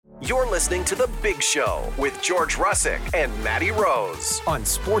You're listening to The Big Show with George Russick and Matty Rose on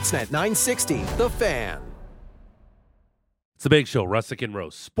Sportsnet 960, The Fan. It's The Big Show, Russick and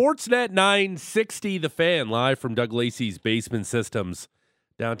Rose. Sportsnet 960, The Fan, live from Doug Lacey's Basement Systems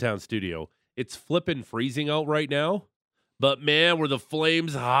downtown studio. It's flippin' freezing out right now, but man, were the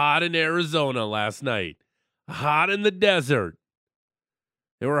Flames hot in Arizona last night. Hot in the desert.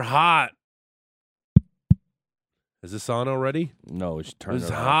 They were hot. Is this on already? No, we should turn It was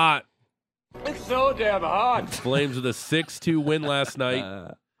it off. hot. It's so damn hot. Flames with a 6-2 win last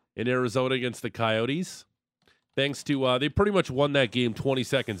night in Arizona against the Coyotes. Thanks to, they pretty much won that game 20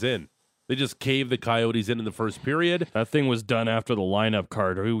 seconds in. They just caved the Coyotes in the first period. That thing was done after the lineup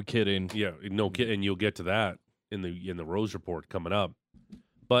card. Are you kidding? Yeah, no kidding. And you'll get to that in the Rose Report coming up.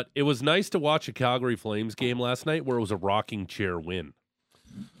 But it was nice to watch a Calgary Flames game last night where it was a rocking chair win.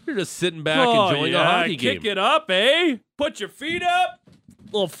 You're just sitting back enjoying a hockey game. Kick it up, eh? Put your feet up.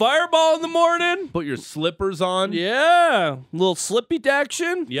 Little fireball in the morning. Put your slippers on. Yeah. Little slippy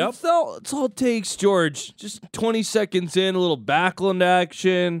action. Yep. That's all it takes, George. Just 20 seconds in, a little backland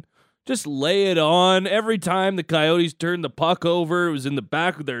action. Just lay it on. Every time the Coyotes turned the puck over, it was in the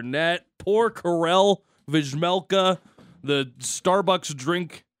back of their net. Poor Karel Vizmelka, the Starbucks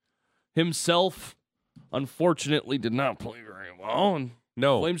drink himself, unfortunately did not play very well. And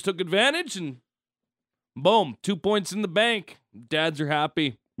No. Flames took advantage, and boom, 2 points in the bank. Dads are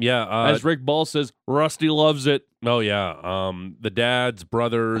happy. Yeah. As Rick Ball says, Rusty loves it. Oh, yeah. The dads,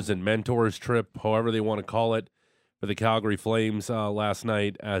 brothers, and mentors trip, however they want to call it, for the Calgary Flames last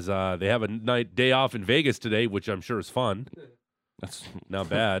night, as they have a day off in Vegas today, which I'm sure is fun. That's not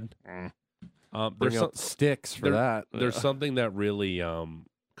bad. Bring out sticks for that. There's something that really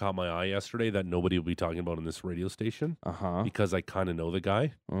caught my eye yesterday that nobody will be talking about in this radio station because I kind of know the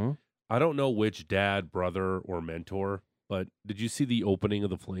guy. I don't know which dad, brother, or mentor, but did you see the opening of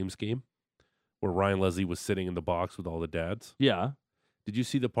the Flames game where Ryan Leslie was sitting in the box with all the dads? Yeah. Did you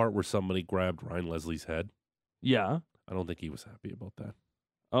see the part where somebody grabbed Ryan Leslie's head? Yeah. I don't think he was happy about that.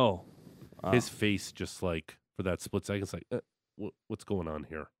 Oh. His face just like, for that split second, it's like, what's going on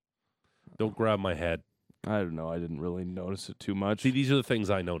here? Don't grab my head. I don't know. I didn't really notice it too much. See, these are the things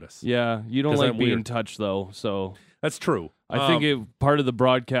I notice. Yeah. You don't 'Cause like I'm being weird. touched, though, so... That's true. I think part of the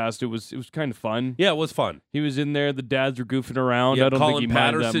broadcast, it was kind of fun. Yeah, it was fun. He was in there. The dads were goofing around. Yeah, I don't Colin think he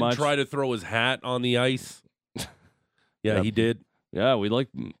minded that Patterson much. tried to throw his hat on the ice. Yeah, he did. Yeah, we like...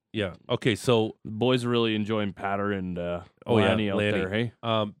 Yeah. Okay, so... The boys are really enjoying Patter and Lanny out there, hey?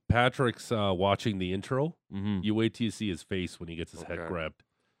 Patrick's watching the intro. Mm-hmm. You wait till you see his face when he gets his head grabbed,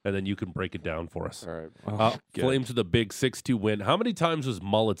 and then you can break it down for us. All right. Flames with a big 6-2 win. How many times was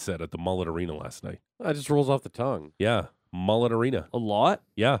Mullet said at the Mullet Arena last night? That just rolls off the tongue. Yeah, Mullet Arena. A lot?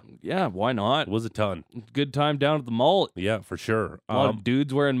 Yeah, Yeah, why not? it was a ton. Good time down at the mullet. Yeah, for sure. A lot of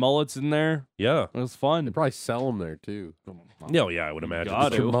dudes wearing mullets in there. Yeah. It was fun. They probably sell them there, too. No, yeah, I would imagine.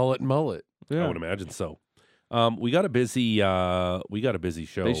 Got so. to. Mullet. I would imagine so. We got a busy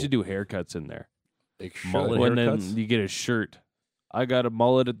show. They should do haircuts in there. They should. Mullet When haircuts? then you get a shirt. I got a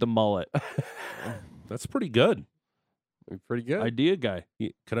mullet at the mullet. That's pretty good. Pretty good. Idea guy.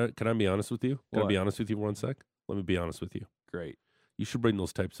 Can I be honest with you? Can I What? be honest with you for 1 sec? Let me be honest with you. Great. You should bring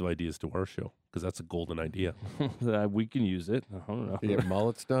those types of ideas to our show because that's a golden idea. We can use it. I don't know. You get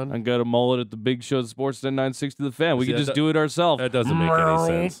mullets done? I got a mullet at the Big Show Sports 960 The Fan. We See, can that just do- do it ourselves. That doesn't make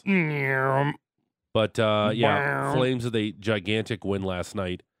any sense. But yeah, Flames with a gigantic win last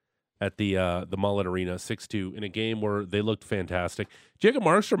night at the Mullet Arena, 6-2, in a game where they looked fantastic. Jacob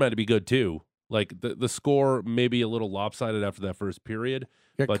Markstrom had to be good too. Like the score maybe a little lopsided after that first period.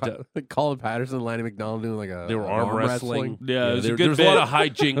 You But got Colin Patterson and Lanny McDonald doing like a they were arm wrestling. Yeah, it was a good there's bit. a lot of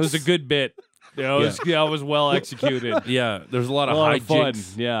hijinks. It was a good bit. Yeah, it was well executed. Yeah, there's a lot of of fun.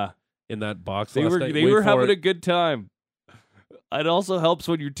 hijinks Yeah. in that box. They last were night. they Wait were for having it. a good time. It also helps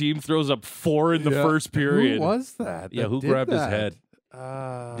when your team throws up 4 in the first period. Who was that? Yeah, that who did grabbed his that? head?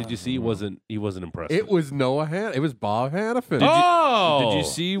 Did you see? He wasn't impressive. It was Noah It was Bob Hannafin. Did you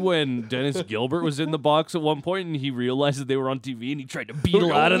see when Dennis Gilbert was in the box at one point and he realized that they were on TV and he tried to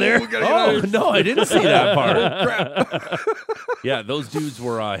beetle out of there? Oh, no, I didn't see that part. Yeah, those dudes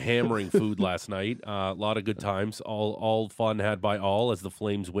were hammering food last night. A lot of good times. All fun had by all as the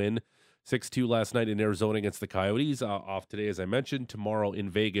Flames win 6-2 last night in Arizona against the Coyotes. Off today, as I mentioned. Tomorrow in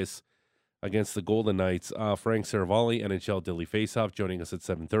Vegas against the Golden Knights. Frank Saravalli, NHL Daily Faceoff, joining us at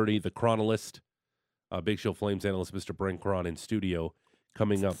 7:30. The Chronolist, Big Show Flames analyst, Mr. Brent Cron in studio,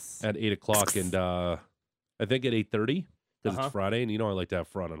 coming up at 8 o'clock. And I think at 8:30, because it's Friday. And you know I like to have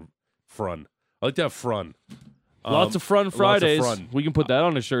fun. I like to have fun Lots of Front lots of Fridays. front. We can put that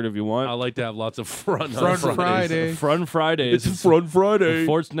on a shirt if you want. I like to have lots of front Front on Fridays. Friday. Front Fridays. It's Front Friday.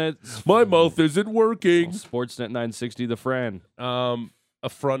 Sportsnet. My mouth isn't working. Sportsnet 960, the Fran. A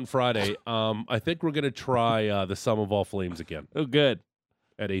Front Friday. I think we're gonna try the Sum of All Flames again Oh, good.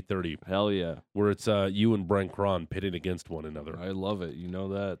 at 8:30, Hell yeah. where it's you and Brent Cron pitting against one another. I love it. You know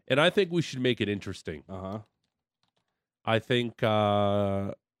that. And I think we should make it interesting. Uh-huh. I think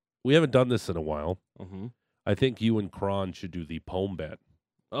we haven't done this in a while. Mm-hmm. I think you and Cron should do the poem bet.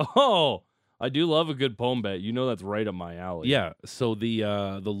 Oh, I do love a good poem bet. You know that's right up my alley. Yeah. So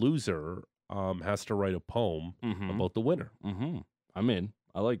the loser has to write a poem Mm-hmm. about the winner. Mm-hmm. I'm in.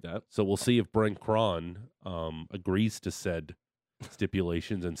 I like that. So we'll see if Brent Cron agrees to said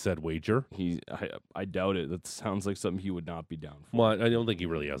stipulations and said wager. I doubt it. That sounds like something he would not be down for. Well, I don't think he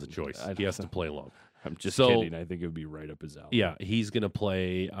really has a choice. I He has to play along. I'm just So- kidding. I think it would be right up his alley. Yeah, he's going to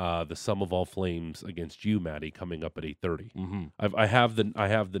play the Sum of All Flames against you, Maddie, coming up at 8:30. Mm-hmm. I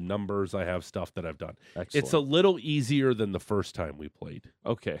have the numbers. I have stuff that I've done. Excellent. It's a little easier than the first time we played.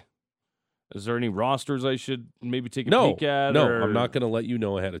 Okay. Is there any rosters I should maybe take a No, peek at? no, or- I'm not going to let you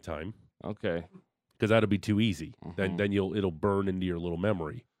know ahead of time Okay. because that'll be too easy. Mhm. Then it'll burn into your little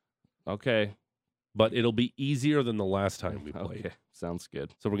memory. Okay. But it'll be easier than the last time we played. Okay. Sounds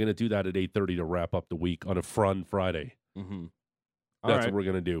good. So we're going to do that at 8:30 to wrap up the week on a Front Friday. Mm-hmm. That's what we're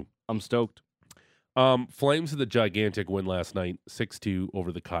going to do. I'm stoked. Flames had a gigantic win last night, 6-2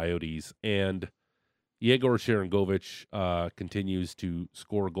 over the Coyotes, and Yegor Sharangovich continues to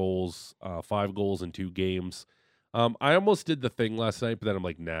score goals, 5 goals in 2 games. I almost did the thing last night, but then I'm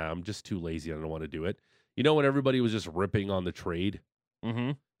like, nah, I'm just too lazy. I don't want to do it. You know when everybody was just ripping on the trade, Mm-hmm.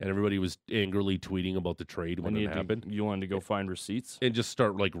 and everybody was angrily tweeting about the trade when it happened, You wanted to go find receipts? and just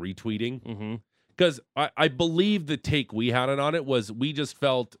start like retweeting? Mm-hmm. Because I believe the take we had on it was we just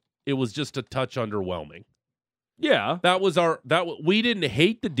felt it was just a touch underwhelming. Yeah. We didn't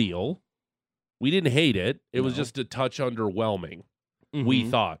hate the deal. We didn't hate it. It was No. just a touch underwhelming, Mm-hmm. we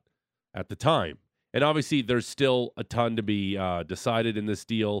thought, at the time. And obviously, there's still a ton to be decided in this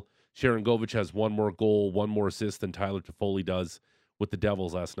deal. Sharangovich has 1 more goal, 1 more assist than Tyler Toffoli does with the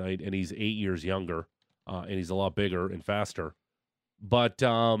Devils last night, and he's 8 years younger, and he's a lot bigger and faster. But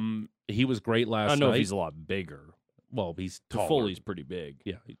he was great last night. I don't know if he's a lot bigger. Well, he's taller. Toffoli's pretty big.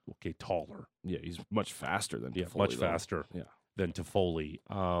 Yeah, okay, taller. Yeah, he's much faster than Yeah, Toffoli, much though. faster Yeah. than Toffoli.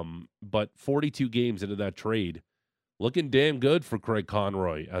 But 42 games into that trade, looking damn good for Craig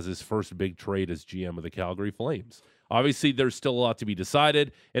Conroy as his first big trade as GM of the Calgary Flames. Obviously, there's still a lot to be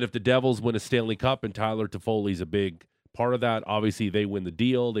decided, and if the Devils win a Stanley Cup and Tyler Toffoli's a big part of that, obviously they win the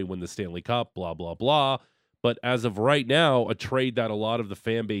deal, they win the Stanley Cup, blah, blah, blah. But as of right now, a trade that a lot of the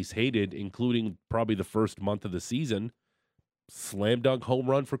fan base hated, including probably the first month of the season, slam dunk home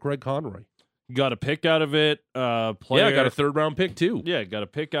run for Craig Conroy. Got a pick out of it. Player. Yeah, got a 3rd round pick too. Yeah, got a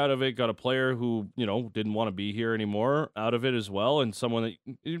pick out of it. Got a player who, didn't want to be here anymore out of it as well. And someone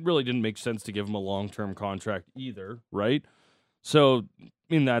that it really didn't make sense to give him a long-term contract either, right? So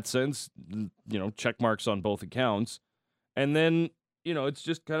in that sense, check marks on both accounts. And then, it's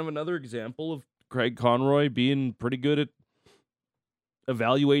just kind of another example of Craig Conroy being pretty good at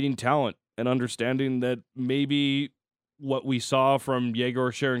evaluating talent and understanding that maybe what we saw from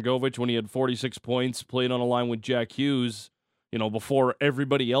Yegor Sharangovich when he had 46 points, played on a line with Jack Hughes, before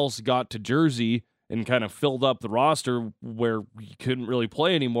everybody else got to Jersey and kind of filled up the roster where he couldn't really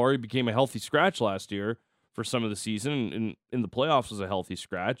play anymore. He became a healthy scratch last year for some of the season, and in the playoffs was a healthy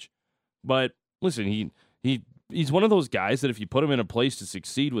scratch. But listen, he's one of those guys that if you put him in a place to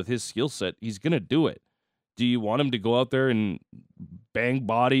succeed with his skill set, he's going to do it. Do you want him to go out there and bang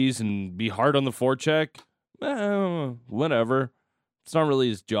bodies and be hard on the forecheck? Whatever. It's not really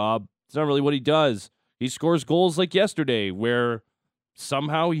his job. It's not really what he does. He scores goals like yesterday where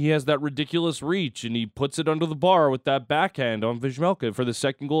somehow he has that ridiculous reach and he puts it under the bar with that backhand on Vizmelka for the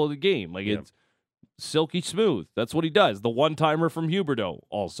second goal of the game. It's silky smooth. That's what he does. The one-timer from Huberdeau.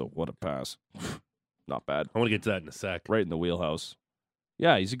 Also, what a pass. Not bad. I want to get to that in a sec. Right in the wheelhouse.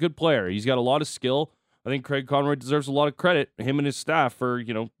 Yeah, he's a good player. He's got a lot of skill. I think Craig Conroy deserves a lot of credit, him and his staff, for,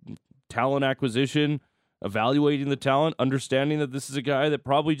 talent acquisition, evaluating the talent, understanding that this is a guy that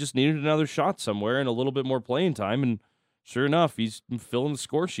probably just needed another shot somewhere and a little bit more playing time. And sure enough, he's filling the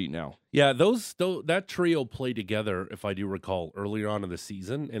score sheet now. Yeah, that trio played together, if I do recall, earlier on in the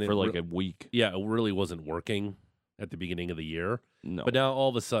season. And For like a week. Yeah, it really wasn't working at the beginning of the year. No. But now all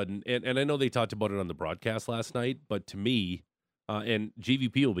of a sudden, and I know they talked about it on the broadcast last night, but to me, and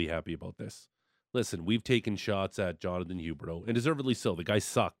GVP will be happy about this. Listen, we've taken shots at Jonathan Huberdeau, and deservedly so. The guy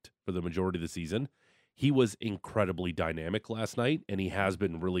sucked for the majority of the season. he was incredibly dynamic last night, and he has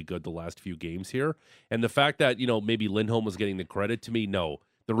been really good the last few games here. And the fact that, maybe Lindholm was getting the credit, to me, no.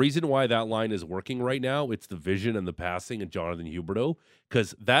 The reason why that line is working right now, it's the vision and the passing of Jonathan Huberdeau,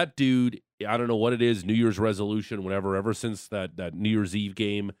 because that dude, I don't know what it is, New Year's resolution, whatever, ever since that New Year's Eve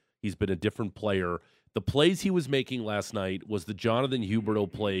game, he's been a different player. The plays he was making last night was the Jonathan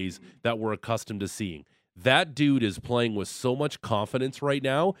Huberdeau plays that we're accustomed to seeing. That dude is playing with so much confidence right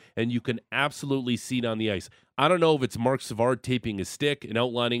now, and you can absolutely see it on the ice. I don't know if it's Mark Savard taping his stick and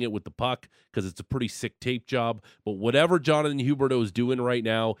outlining it with the puck, because it's a pretty sick tape job, but whatever Jonathan Huberdeau is doing right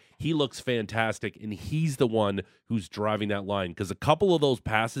now, he looks fantastic, and he's the one who's driving that line, because a couple of those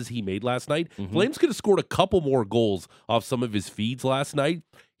passes he made last night, Flames could have scored a couple more goals off some of his feeds last night.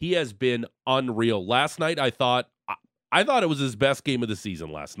 He has been unreal. Last night, I thought it was his best game of the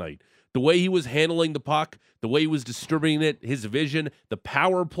season last night. The way he was handling the puck, the way he was distributing it, his vision, the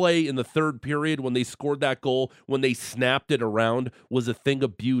power play in the third period when they scored that goal, when they snapped it around, was a thing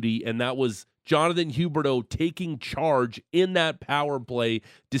of beauty. And that was Jonathan Huberdeau taking charge in that power play,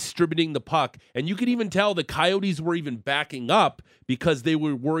 distributing the puck. And you could even tell the Coyotes were even backing up because they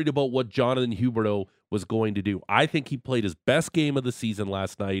were worried about what Jonathan Huberdeau was going to do. I think he played his best game of the season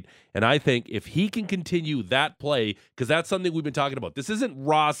last night, and I think if he can continue that play, because that's something we've been talking about. This isn't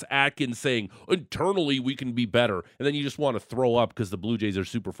Ross Atkins saying, internally we can be better, and then you just want to throw up because the Blue Jays are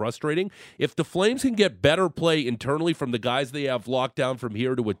super frustrating. If the Flames can get better play internally from the guys they have locked down from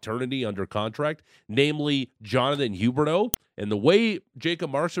here to eternity under contract, namely Jonathan Huberdeau, and the way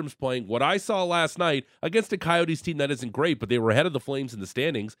Jacob Markstrom's playing, what I saw last night against a Coyotes team that isn't great, but they were ahead of the Flames in the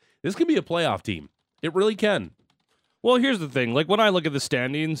standings, this can be a playoff team. It really can. Well, here's the thing. Like, when I look at the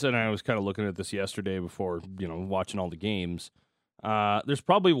standings, and I was kind of looking at this yesterday before, watching all the games, there's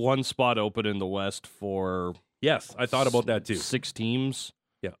probably one spot open in the West for... Yes, I thought about that too. 6 teams,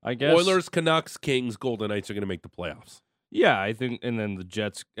 yeah, I guess. Oilers, Canucks, Kings, Golden Knights are going to make the playoffs. Yeah, I think, and then the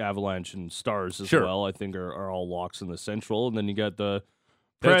Jets, Avalanche, and Stars as well, I think are all locks in the Central. And then you got the...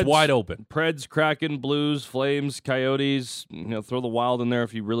 That's wide open. Preds, Kraken, Blues, Flames, Coyotes. Throw the Wild in there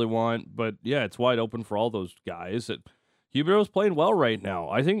if you really want. But yeah, it's wide open for all those guys. Huberdeau's playing well right now.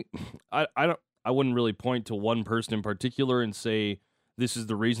 I think I wouldn't really point to one person in particular and say this is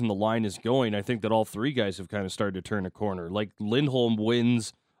the reason the line is going. I think that all 3 guys have kind of started to turn a corner. Like, Lindholm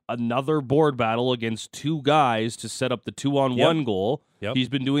wins another board battle against 2 guys to set up the 2-on-1 goal. Yep. He's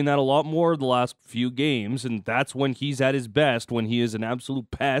been doing that a lot more the last few games, and that's when he's at his best, when he is an absolute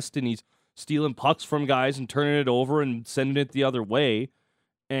pest and he's stealing pucks from guys and turning it over and sending it the other way.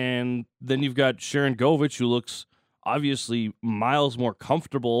 And then you've got Sharon Govich, who looks obviously miles more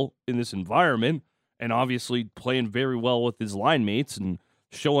comfortable in this environment and obviously playing very well with his line mates and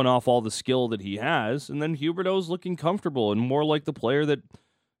showing off all the skill that he has. And then Huberdeau's looking comfortable and more like the player that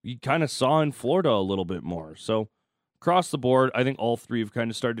you kind of saw in Florida a little bit more. So across the board, I think all 3 have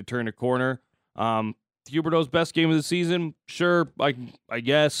kind of started to turn a corner. Huberdeau's best game of the season, sure, I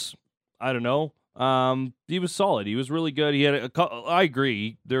guess. I don't know. He was solid. He was really good. He had I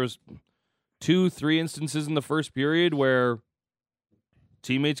agree. There was 2-3 instances in the first period where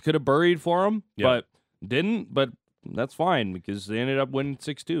teammates could have buried for him, but didn't. But that's fine because they ended up winning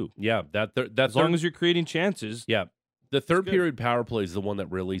 6-2. Yeah, that's as long as you're creating chances. Yeah. The third period power play is the one that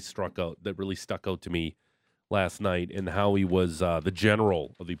really stuck out to me last night, and how he was the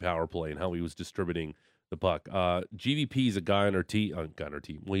general of the power play and how he was distributing the puck. GVP is a guy on our team.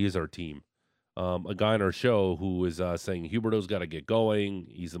 Well, he is our team. A guy on our show who is saying Huberdeau's got to get going.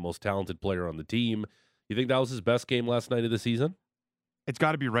 He's the most talented player on the team. You think that was his best game last night of the season? It's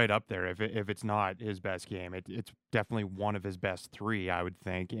got to be right up there. If it's not his best game, it's definitely one of his best 3, I would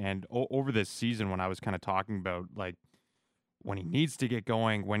think. And over this season, when I was kind of talking about like when he needs to get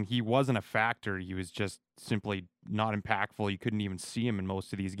going, when he wasn't a factor, he was just simply not impactful. You couldn't even see him in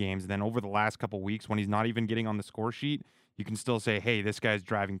most of these games. And then over the last couple of weeks, when he's not even getting on the score sheet, you can still say, hey, this guy's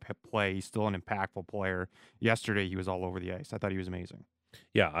driving play. He's still an impactful player. Yesterday, he was all over the ice. I thought he was amazing.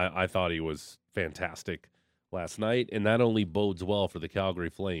 Yeah, I thought he was fantastic last night, and that only bodes well for the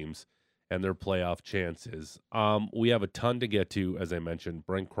Calgary Flames and their playoff chances. We have a ton to get to, as I mentioned.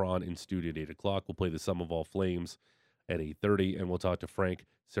 Brent Cron in studio at 8 o'clock. We'll play the Sum of All Flames at 8:30, and we'll talk to Frank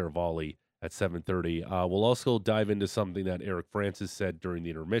Saravalli at 7:30. We'll also dive into something that Eric Francis said during the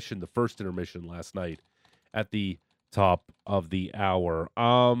intermission, the first intermission last night at the top of the hour.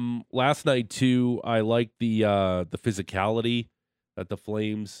 Last night, too, I liked the physicality that the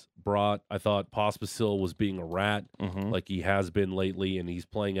Flames brought. I thought Pospisil was being a rat like he has been lately, and he's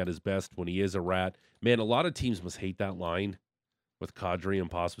playing at his best when he is a rat. Man, a lot of teams must hate that line. with Kadri and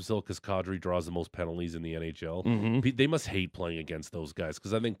Pospisil because Kadri draws the most penalties in the NHL. Mm-hmm. They must hate playing against those guys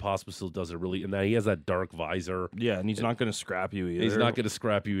because I think Pospisil does it really, and he has that dark visor. Yeah, and he's not going to scrap you either. He's not going to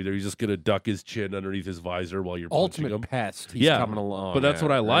scrap you either. He's just going to duck his chin underneath his visor while you're punching him. Ultimate pest. He's coming along. But that's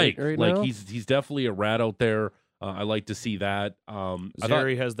what I like. Right like now? he's definitely a rat out there. I like to see that.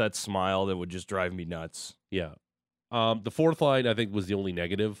 Zary has that smile that would just drive me nuts. Yeah. The fourth line, I think, was the only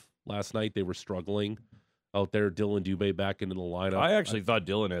negative last night. They were struggling out there. Dylan Dubé back into the lineup. I actually thought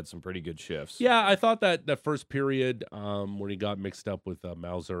Dylan had some pretty good shifts. Yeah, I thought that first period when he got mixed up with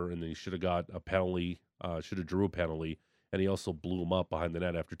Mauser and then he should have got a penalty, should have drew a penalty, and he also blew him up behind the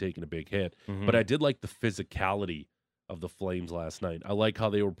net after taking a big hit. Mm-hmm. But I did like the physicality of the Flames last night. I like how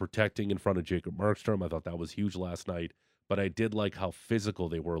they were protecting in front of Jacob Markstrom. I thought that was huge last night. But I did like how physical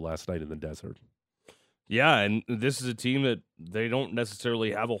they were last night in the desert. Yeah, and this is a team that they don't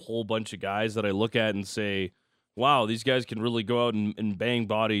necessarily have a whole bunch of guys that I look at and say, wow, these guys can really go out and bang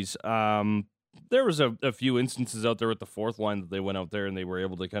bodies. There was a few instances out there with the fourth line that they went out there and they were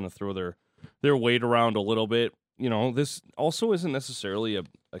able to kind of throw their weight around a little bit. You know, this also isn't necessarily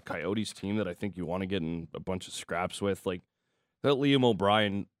a Coyotes team that I think you want to get in a bunch of scraps with. Like, that Liam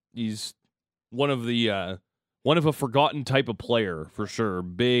O'Brien, he's one of a forgotten type of player for sure.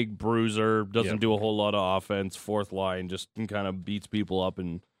 Big bruiser, doesn't do a whole lot of offense. Fourth line, just kind of beats people up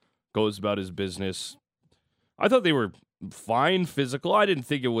and goes about his business. I thought they were fine physical. I didn't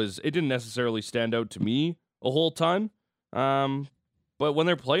think it didn't necessarily stand out to me a whole ton. But when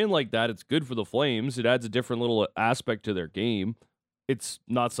they're playing like that, it's good for the Flames. It adds a different little aspect to their game. It's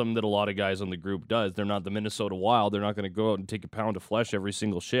not something that a lot of guys on the group does. They're not the Minnesota Wild. They're not going to go out and take a pound of flesh every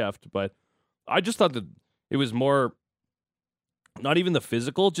single shift. But I just thought that it was more, not even the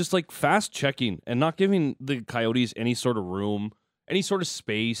physical, just like fast checking and not giving the Coyotes any sort of room, any sort of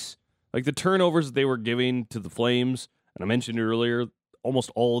space. Like the turnovers that they were giving to the Flames, and I mentioned earlier,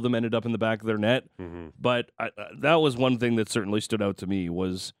 almost all of them ended up in the back of their net. Mm-hmm. But that was one thing that certainly stood out to me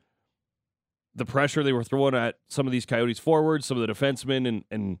was the pressure they were throwing at some of these Coyotes forwards, some of the defensemen,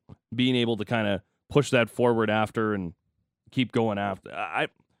 and being able to kind of push that forward after and keep going after.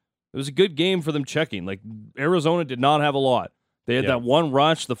 It was a good game for them checking. Like, Arizona did not have a lot. They had that one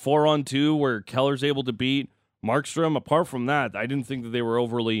rush, the 4-on-2, where Keller's able to beat Markstrom. Apart from that, I didn't think that they were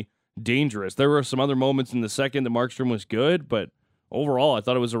overly dangerous. There were some other moments in the second that Markstrom was good, but overall, I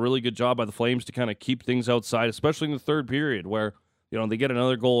thought it was a really good job by the Flames to kind of keep things outside, especially in the third period, where they get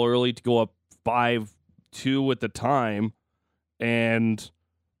another goal early to go up 5-2 at the time, and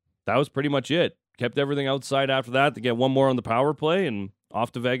that was pretty much it. Kept everything outside after that to get one more on the power play, and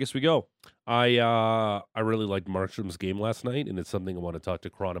off to Vegas we go. I really liked Markstrom's game last night, and it's something I want to talk to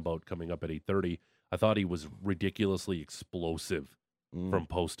Cron about coming up at 8:30. I thought he was ridiculously explosive from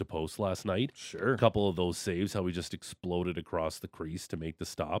post to post last night. Sure. A couple of those saves, how he just exploded across the crease to make the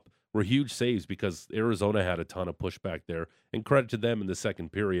stop, were huge saves because Arizona had a ton of pushback there, and credit to them in the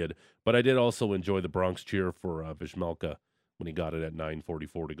second period. But I did also enjoy the Bronx cheer for Vizmelka when he got it at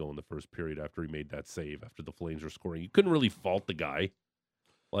 9:44 to go in the first period after he made that save after the Flames were scoring. You couldn't really fault the guy.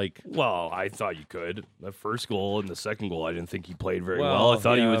 Well, I thought you could. The first goal and the second goal, I didn't think he played very well. I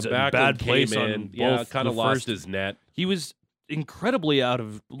thought he was in bad place on both. Kind of lost his net. He was incredibly out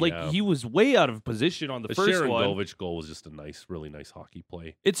of, he was way out of position on the first one. Sharangovich goal was just a really nice hockey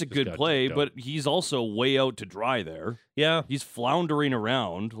play. It's a good play, but he's also way out to dry there. Yeah. He's floundering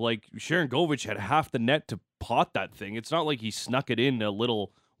around. Like, Sharangovich had half the net to pot that thing. It's not like he snuck it in a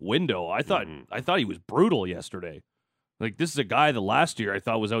little window. I thought he was brutal yesterday. Like, this is a guy that last year I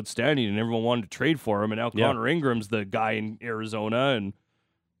thought was outstanding and everyone wanted to trade for him, and now Connor Ingram's the guy in Arizona, and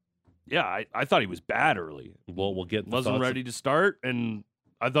I thought he was bad early. Well, we'll get wasn't ready to start, and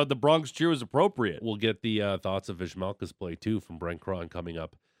I thought the Bronx cheer was appropriate. We'll get the thoughts of Vizmelka's play too from Brent Cron coming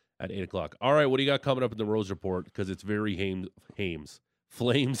up at 8:00. All right, what do you got coming up in the Rose Report? Because it's very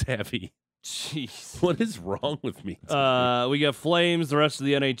Flames heavy. Jeez, what is wrong with me? We got Flames, the rest of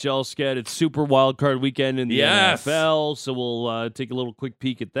the NHL sked. It's Super Wild Card Weekend in the NFL, so we'll take a little quick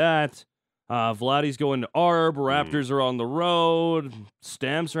peek at that. Vladdy's going to Arb. Raptors are on the road.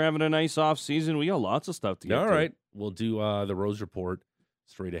 Stamps are having a nice off season. We got lots of stuff to get to. All right, we'll do the Rose Report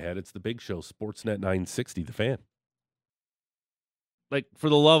straight ahead. It's the big show, Sportsnet 960, The Fan. Like, for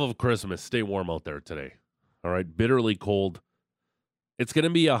the love of Christmas, stay warm out there today. All right, bitterly cold. It's going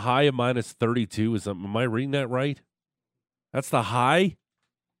to be a high of minus 32. Am I reading that right? That's the high?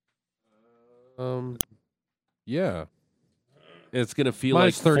 Yeah. It's going to feel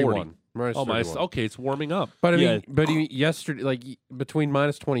minus like 31. 40. Minus 31. Okay, it's warming up. But I mean, yesterday, like between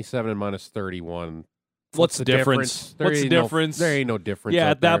minus 27 and minus 31. What's the difference? What's the difference? There ain't no difference. Yeah,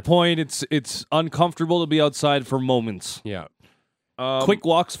 out at that point, it's uncomfortable to be outside for moments. Yeah. Quick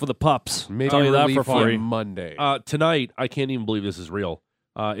walks for the pups. Maybe Tell you that for relief on free. Monday. Tonight, I can't even believe this is real.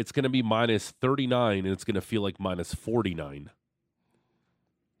 It's going to be minus 39, and it's going to feel like minus 49.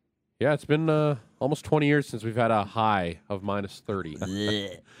 Yeah, it's been almost 20 years since we've had a high of minus 30.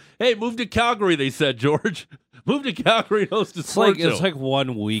 Hey, move to Calgary, they said, George. Move to Calgary, host a sports show. It's like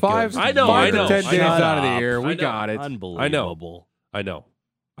 1 week. Five I know. to 10 days Shut out of the up. year. I We know. got it. Unbelievable. I know.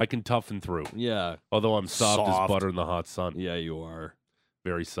 I can toughen through. Yeah. Although I'm soft as Soft. butter in the hot sun. Yeah, you are.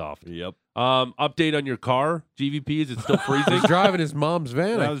 Very soft. Yep. Update on your car, GVP. Is it still freezing? He's driving his mom's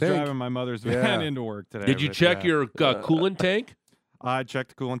van, I I was think. driving my mother's Yeah. van into work today. Did you but, check your coolant tank? I checked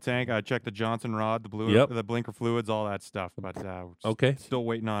the coolant tank. I checked the Johnson rod, Yep. the blinker fluids, all that stuff. But we're Okay. still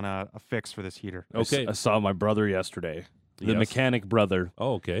waiting on a fix for this heater. Okay. I saw my brother yesterday. The Yes. mechanic brother.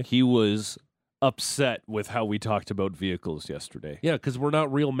 Oh, okay. He was upset with how we talked about vehicles yesterday. Yeah, because we're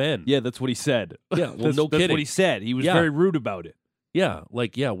not real men. Yeah, that's what he said. Yeah, well, that's, no that's kidding. what he said. He was Yeah. very rude about it. Yeah,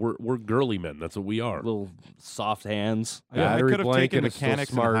 we're girly men. That's what we are. Little soft hands. I Battery could have taken blanket is still mechanics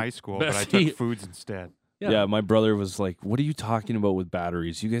in smart. high school, but I See- took foods instead. Yeah. My brother was like, "What are you talking about with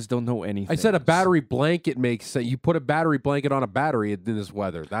batteries? You guys don't know anything." I said a battery blanket makes sense. You put a battery blanket on a battery in this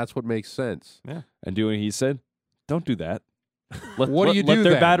weather. That's what makes sense. And doing he said, "Don't do that. Let, What do you let do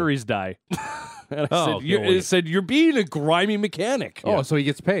their then? batteries die." And I Oh, said, okay, you're, well, I said, "You're being a grimy mechanic." Oh, so he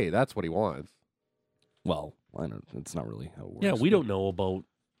gets paid. That's what he wants. Well, I don't. It's not really how it works. Yeah, we don't know about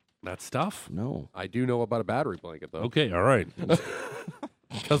that stuff. No. I do know about a battery blanket, though. Okay, all right.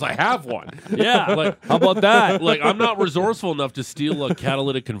 Because I have one. Yeah. Like, How about that? like I'm not resourceful enough to steal a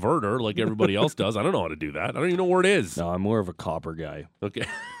catalytic converter like everybody else does. I don't know how to do that. I don't even know where it is. No, I'm more of a copper guy. Okay.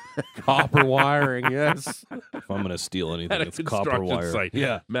 Copper wiring, yes. If I'm gonna steal anything, At a it's copper construction wire. site.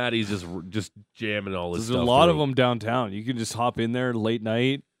 Yeah. Maddie's just jamming all this There's stuff. a lot of through. them downtown. You can just hop in there late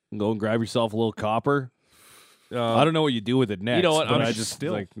night and go and grab yourself a little copper. I don't know what you do with it next. know what, But I'm I just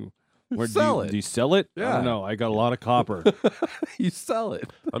still- like. Where Sell do it. Do you sell it? I Yeah. don't know. I got a lot of copper. You sell it.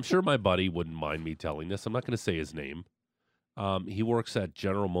 I'm sure my buddy wouldn't mind me telling this. I'm not going to say his name. He works at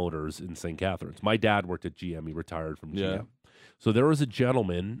General Motors in St. Catharines. My dad worked at GM. He retired from GM. Yeah. So there was a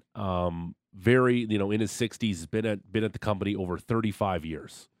gentleman, very, in his 60s, been at the company over 35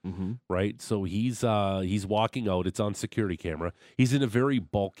 years. Mm-hmm. Right. So he's walking out. It's on security camera. He's in a very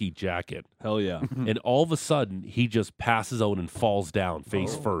bulky jacket, Hell yeah. and all of a sudden he just passes out and falls down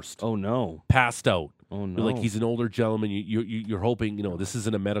face first. Oh no. Passed out. Oh no. You're like, he's an older gentleman. You're hoping, this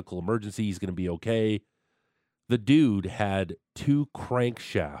isn't a medical emergency. He's going to be okay. The dude had 2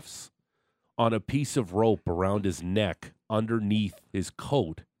 crankshafts on a piece of rope around his neck underneath his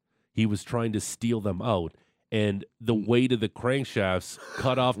coat. He was trying to steal them out. And the weight of the crankshafts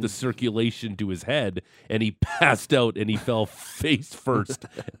cut off the circulation to his head, and he passed out and he fell face first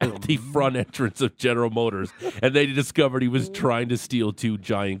at the front entrance of General Motors. And they discovered he was trying to steal 2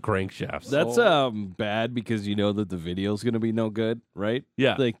 giant crankshafts. That's bad because you know that the video's gonna be no good, right?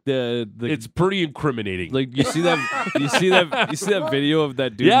 Yeah. Like the It's pretty incriminating. like you see that you see that video of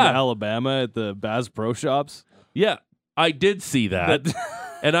that dude Yeah. in Alabama at the Bass Pro Shops. Yeah, I did see that.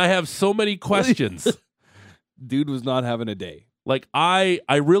 And I have so many questions. Dude was not having a day. Like, I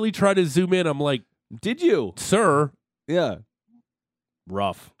really try to zoom in. I'm like, Did you? sir, Yeah.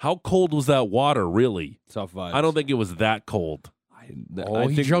 Rough. how cold was that water, really? Tough vibes. I don't think it was that cold. Oh,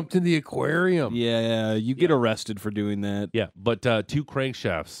 he jumped in the aquarium. Yeah, you get arrested for doing that. Yeah, but 2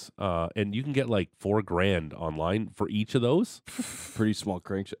 crankshafts, and you can get like $4,000 online for each of those. Pretty small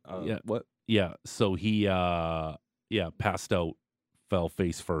crank. Yeah. What? Yeah, so he, passed out, fell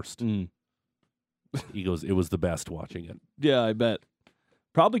face first. Mm. He goes, it was the best watching it. Yeah, I bet.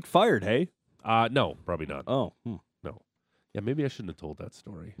 Probably fired. Hey. No, probably not. Oh. Yeah, maybe I shouldn't have told that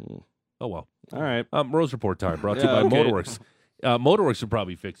story. Oh well. All right. Rose Report time, brought to you Yeah, by okay. Motorworks. Motorworks should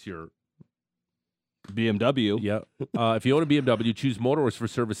probably fix your. BMW. Yeah. If you own a BMW, choose Motorworks for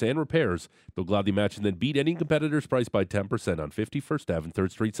service and repairs. They'll gladly match and then beat any competitor's price by 10% on 51st Ave and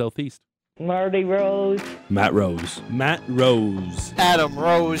 3rd Street Southeast. Marty Rose. Matt Rose. Matt Rose. Adam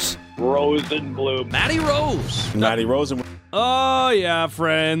Rose. Rose and blue. Matty Rose. Matty Rose and Oh, yeah,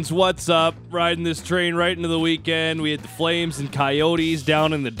 friends. What's up? Riding this train right into the weekend. We had the Flames and Coyotes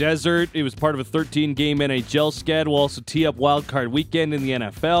down in the desert. It was part of a 13-game NHL sched. We'll also tee up Wild Card Weekend in the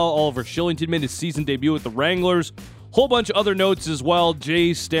NFL. Oliver Shillington made his season debut with the Wranglers. Whole bunch of other notes as well.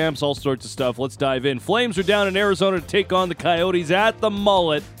 Jays, stamps, all sorts of stuff. Let's dive in. Flames are down in Arizona to take on the Coyotes at the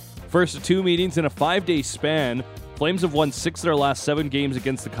Mullet. First of 2 meetings in a 5-day span. Flames have won 6 of their last 7 games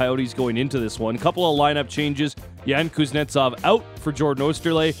against the Coyotes going into this one. A couple of lineup changes. Yan Kuznetsov out for Jordan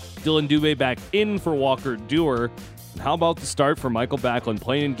Osterley. Dylan Dubé back in for Walker Dewar. How about the start for Michael Backlund,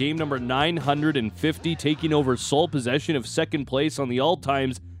 playing in game number 950, taking over sole possession of second place on the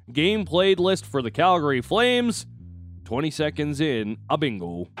all-times game played list for the Calgary Flames. 20 seconds in, a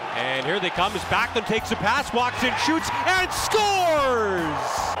bingo. And here they come as Backlund takes a pass, walks in, shoots, and scores!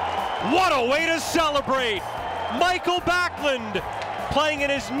 What a way to celebrate! Michael Backlund playing in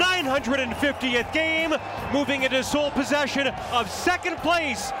his 950th game, moving into sole possession of second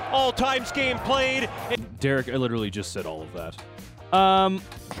place all-times game played. Derek, I literally just said all of that.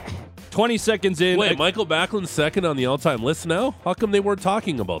 20 seconds in. Wait, Michael Backlund's second on the all-time list now? How come they weren't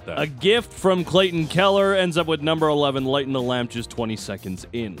talking about that? A gift from Clayton Keller ends up with number 11, lighting the lamp just 20 seconds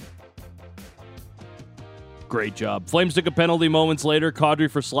in. Great job. Flames took a penalty moments later. Kadri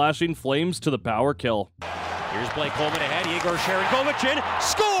for slashing. Flames to the power kill. Here's Blake Coleman ahead. Yegor Sharangovich in.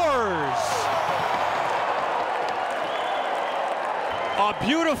 Scores! A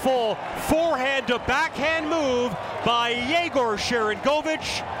beautiful forehand to backhand move by Yegor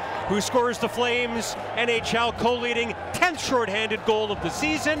Sharangovich, who scores the Flames' NHL co-leading 10th shorthanded goal of the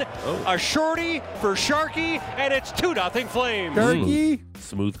season. Oh. A shorty for Sharky, and it's 2-0 Flames. Sharky.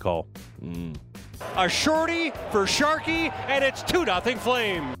 Smooth call. A shorty for Sharky, and it's 2-0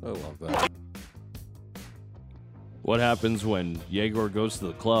 Flames. I love that. What happens when Yegor goes to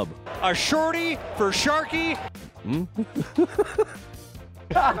the club? A shorty for Sharky.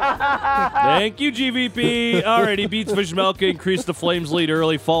 Thank you, GVP. Alright, he beats Vizmelka, increased the Flames lead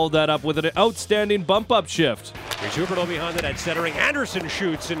early, followed that up with an outstanding bump-up shift. Here's Huberdeau behind the net, centering. Anderson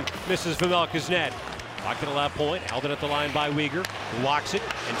shoots and misses Vizmelka's net. Locked to the left point, held it at the line by Uyghur, walks it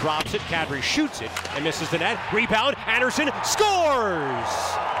and drops it. Kadri shoots it and misses the net. Rebound, Anderson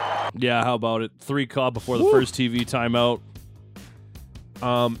scores! Yeah, how about it? 3 caught before the first TV timeout.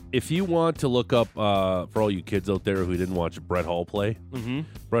 If you want to look up, for all you kids out there who didn't watch Brett Hull play,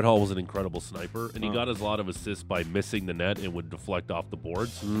 Brett Hull was an incredible sniper, and he got a lot of assists by missing the net and would deflect off the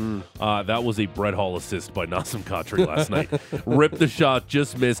boards. That was a Brett Hull assist by Nassim Khatri last night. Ripped the shot,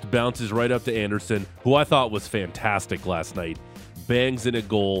 just missed, bounces right up to Anderson, who I thought was fantastic last night. Bangs in a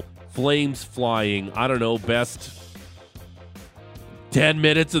goal, Flames flying, I don't know, best 10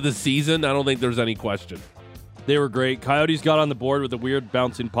 minutes of the season. I don't think there's any question. They were great. Coyotes got on the board with a weird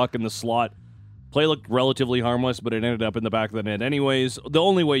bouncing puck in the slot. Play looked relatively harmless, but it ended up in the back of the net anyways. The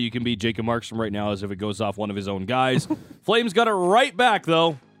only way you can beat Jacob Markstrom right now is if it goes off one of his own guys. Flames got it right back,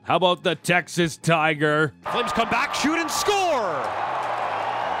 though. How about the Texas Tiger? Flames come back, shoot, and score!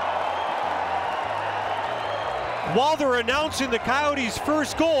 While they're announcing the Coyotes'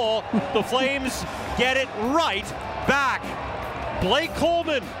 first goal, the Flames get it right back. Blake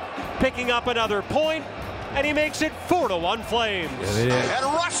Coleman picking up another point, and he makes it 4-1 Flames. Yeah, And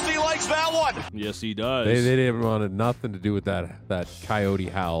Rusty likes that one. Yes, he does. they didn't want nothing to do with that Coyote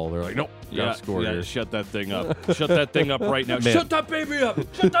howl. They're like, nope, gotta score here. Shut that thing up. Shut that thing up right now. Shut that baby up.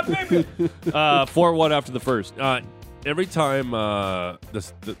 Shut that baby up. 4-1 after the first. Every time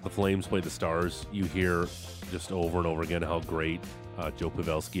the Flames play the Stars, you hear just over and over again how great Joe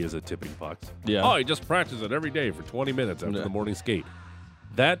Pavelski is at tipping pucks. Yeah. Oh, he just practices it every day for 20 minutes after the morning skate.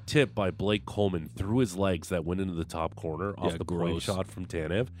 That tip by Blake Coleman through his legs that went into the top corner off the point shot from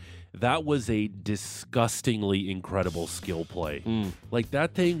Tanev, that was a disgustingly incredible skill play. Like,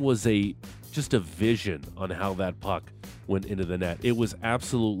 that thing was just a vision on how that puck went into the net. It was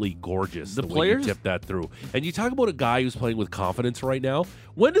absolutely gorgeous the way you tipped that through. And you talk about a guy who's playing with confidence right now.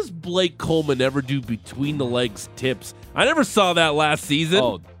 When does Blake Coleman ever do between the legs tips? I never saw that last season.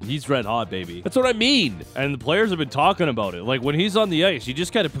 Oh, he's red hot, baby. That's what I mean. And the players have been talking about it. Like, when he's on the ice, you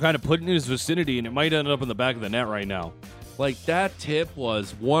just got to kind of put it in his vicinity, and it might end up in the back of the net right now. Like, that tip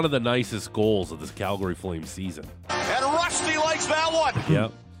was one of the nicest goals of this Calgary Flames season. And Rusty likes that one.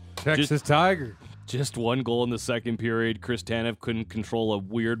 Yep. Texas Tiger. Just one goal in the second period. Chris Tanev couldn't control a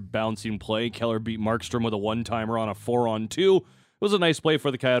weird bouncing play. Keller beat Markstrom with a one-timer on a 4-on-2. It was a nice play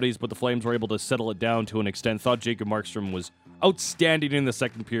for the Coyotes, but the Flames were able to settle it down to an extent. Thought Jacob Markstrom was outstanding in the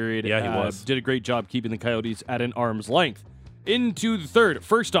second period. Yeah, he was. Did a great job keeping the Coyotes at an arm's length. Into the third.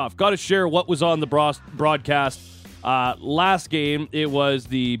 First off, got to share what was on the broadcast. Last game, it was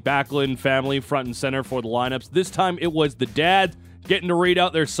the Backlund family front and center for the lineups. This time, it was the dad getting to read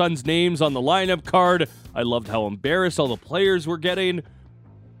out their sons' names on the lineup card. I loved how embarrassed all the players were getting.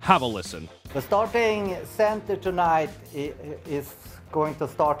 Have a listen. The starting center tonight is going to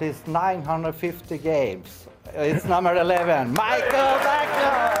start his 950 games. It's number 11, Michael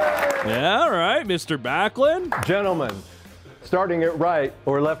Backlund. Yeah, all right, Mr. Backlund. Gentlemen, starting it right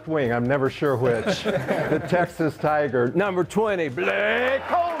or left wing, I'm never sure which. The Texas Tiger, number 20, Blake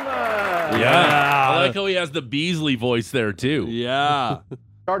Coleman. Yeah. I like how he has the Beasley voice there, too. Yeah.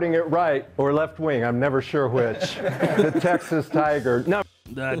 Starting it right or left wing, I'm never sure which. The Texas Tiger. No.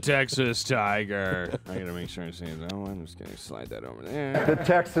 The Texas Tiger. I gotta make sure I say that one. I'm just gonna slide that over there. The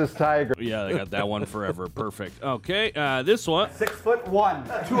Texas Tiger. Yeah, they got that one forever. Perfect. Okay, this one.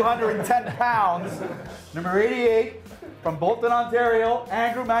 6'1", 210 pounds, number 88 from Bolton, Ontario,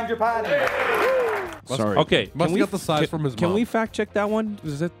 Andrew Mangiapane. Sorry. Okay. Must have got the size from his Can mom. we fact check that one?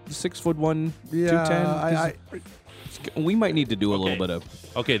 Is that 6'1", Yeah, 210? We might need to do a little bit of.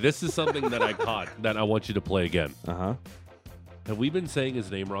 Okay, this is something that I caught that I want you to play again. Uh-huh. Have we been saying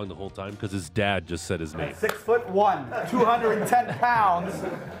his name wrong the whole time? Because his dad just said his name. 6'1", 210 pounds,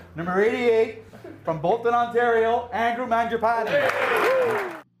 number 88 from Bolton, Ontario, Andrew Mangiapane.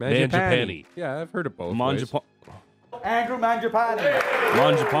 Mangiapane. Yeah, I've heard of both. Andrew Mangiapane.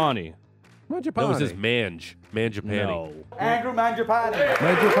 Mangiapane. Mangiapane. That was his Mangiapane. No. Andrew Mangiapane.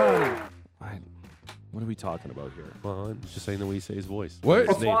 Mangiapane. What are we talking about here? Well, I'm just saying the way you say his voice. What?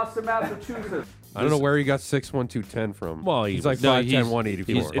 His name. Boston, Massachusetts. I don't know where he got 6'1", 210 from. Well, he's like No, 5'10",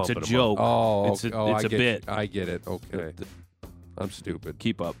 184. It's a bumping him joke. Oh, it's a I get bit. I get it. Okay. I'm stupid.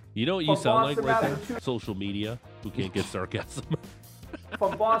 Keep up. You know what you From sound like Boston, right there? Massachusetts. Social media who can't get sarcasm.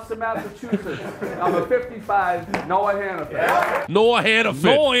 From Boston, Massachusetts, number 55, Noah Hannafin. Noah Hannafin.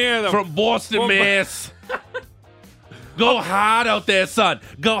 Noah Hannafin. From Boston, Mass. Go hard out there, son.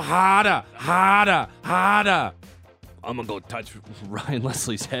 Go harder, harder, harder. I'm going to go touch Ryan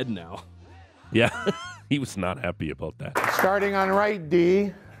Leslie's head now. Yeah, he was not happy about that. Starting on right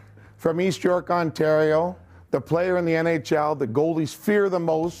D, from East York, Ontario, the player in the NHL that goalies fear the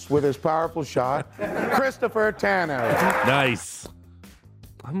most with his powerful shot, Christopher Tanev. Nice.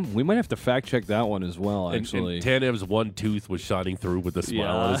 We might have to fact check that one as well, actually. And Tanev's one tooth was shining through with a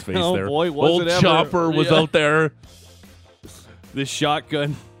smile on his face Oh, there. boy, was Old it ever. Chopper was Yeah. out there. This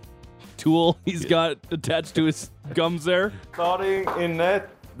shotgun tool he's got attached to his gums there. Starting in net,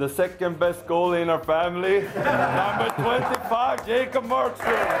 the second best goalie in our family, number 25, Jacob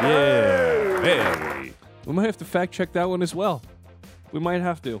Markstrom. Yeah. Hey. We might have to fact check that one as well. We might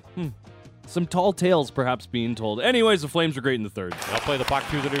have to. Some tall tales perhaps being told. Anyways, the Flames are great in the third. They'll play the puck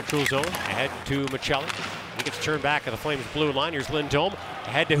through the neutral zone. Ahead to Michelli. He gets turned back at the Flames' blue line. Here's Lindholm.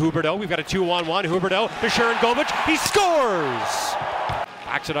 Ahead to Huberdeau. We've got a 2-on-1. Huberdeau to Sharangovich. He scores!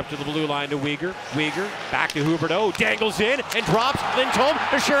 Backs it up to the blue line to Weegar. Weegar back to Huberdeau. Dangles in and drops. Lindholm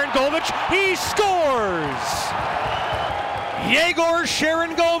to Sharangovich. He scores! Yegor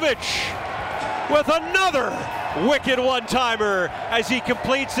Sharangovich with another wicked one-timer as he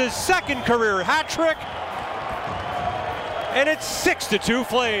completes his second career hat trick. And it's 6-2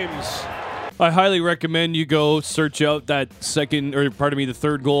 Flames. I highly recommend you go search out that the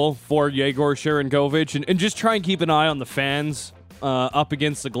third goal for Yegor Sharangovich and just try and keep an eye on the fans up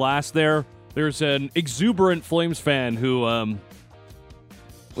against the glass there. There's an exuberant Flames fan who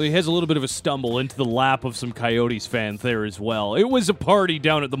he has a little bit of a stumble into the lap of some Coyotes fans there as well. It was a party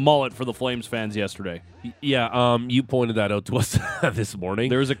down at the Mullet for the Flames fans yesterday. Yeah, you pointed that out to us this morning.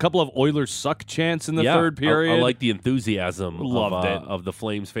 There was a couple of Oilers suck chants in the third period. I like the enthusiasm Loved of the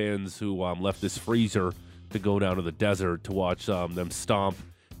Flames fans who left this freezer to go down to the desert to watch them stomp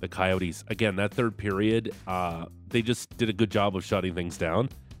the Coyotes. Again, that third period, they just did a good job of shutting things down.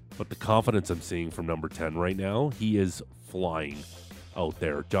 But the confidence I'm seeing from number 10 right now, he is flying out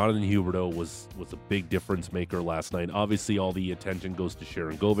there. Jonathan Huberdeau was a big difference maker last night. Obviously, all the attention goes to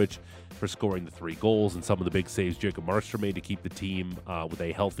Sharangovich for scoring the 3 goals and some of the big saves Jacob Markstrom made to keep the team with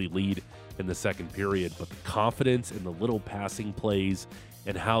a healthy lead in the second period. But the confidence and the little passing plays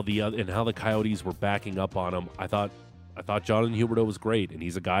and how the Coyotes were backing up on him, I thought Jonathan Huberdeau was great, and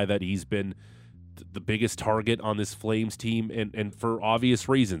he's a guy that he's been the biggest target on this Flames team, and for obvious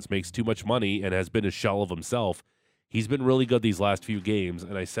reasons, makes too much money and has been a shell of himself. He's been really good these last few games,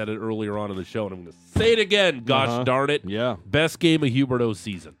 and I said it earlier on in the show, and I'm going to say it again. Gosh darn it. Yeah. Best game of Huberdeau's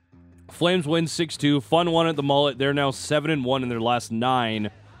season. Flames win 6-2. Fun one at the Mullet. They're now 7-1 in their last 9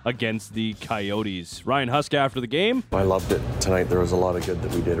 against the Coyotes. Ryan Huska after the game. I loved it tonight. There was a lot of good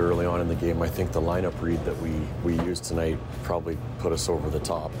that we did early on in the game. I think the lineup read that we used tonight probably put us over the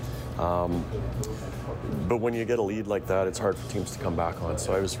top. But when you get a lead like that, it's hard for teams to come back on.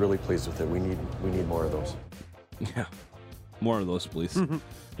 So I was really pleased with it. We need more of those. Yeah, more of those, please. If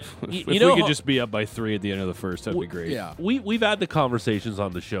You know we could how- just be up by 3 at the end of the first, that'd be great. Yeah. We've had the conversations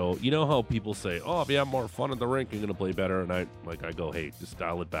on the show. You know how people say, "Oh, if you have more fun at the rink, you're going to play better." And I go, "Hey, just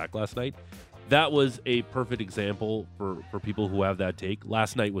dial it back." Last night, that was a perfect example for people who have that take.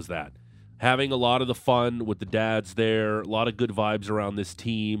 Last night was that. having a lot of the fun with the dads there, a lot of good vibes around this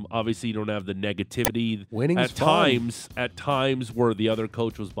team. Obviously, you don't have the negativity Winning's at times where the other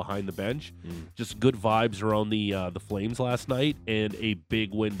coach was behind the bench. Just good vibes around the Flames last night, and a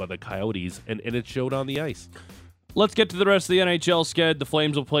big win by the Coyotes, and it showed on the ice. Let's get to the rest of the NHL sked. The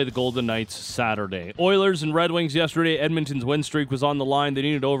Flames will play the Golden Knights Saturday. Oilers and Red Wings yesterday. Edmonton's win streak was on the line. They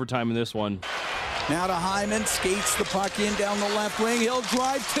needed overtime in this one. Now to Hyman, skates the puck in down the left wing. He'll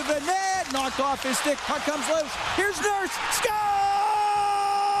drive to the net. Knocked off his stick. Puck comes loose. Here's Nurse. Scores!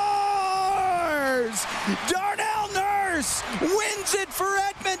 Darnell Nurse wins it for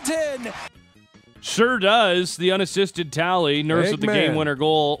Edmonton. Sure does. The unassisted tally. Nurse with the game-winner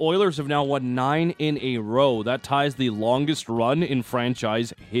goal. Oilers have now won 9 in a row. That ties the longest run in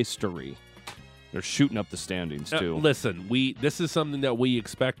franchise history. They're shooting up the standings, too. Listen, this is something that we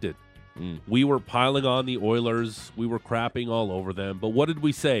expected. We were piling on the Oilers. We were crapping all over them. But what did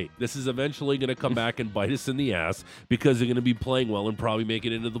we say? This is eventually going to come back and bite us in the ass because they're going to be playing well and probably make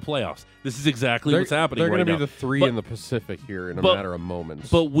it into the playoffs. This is exactly what's happening right now. They're going to be the three in the Pacific here in a matter of moments.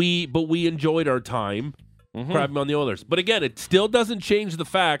 But we enjoyed our time crapping on the Oilers. But again, it still doesn't change the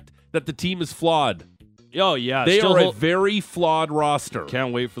fact that the team is flawed. Oh, yeah. They are a very flawed roster.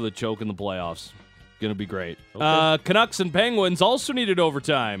 Can't wait for the choke in the playoffs. Going to be great. Okay. Canucks and Penguins also needed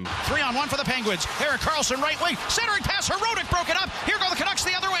overtime. 3-on-1 for the Penguins. Erik Karlsson right wing. Centering pass. Heroic broken up. Here go the Canucks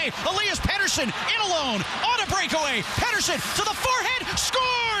the other way. Elias Pettersson in alone. On a breakaway. Pettersson to the forehead.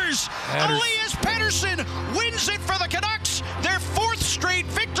 Scores! Elias Pettersson wins it for the Canucks. Their 4th straight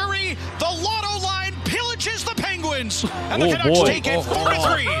victory. The lotto line pillages the Penguins. And the Canucks take it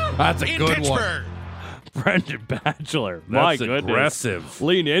 4-3 That's a in good Pittsburgh. One. Brendan Batchelor. My goodness. Aggressive.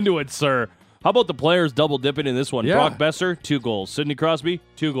 Lean into it, sir. How about the players double dipping in this one? Yeah. Brock Besser, 2 goals. Sidney Crosby,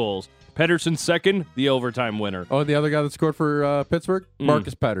 2 goals. Pettersson second, the overtime winner. Oh, and the other guy that scored for Pittsburgh?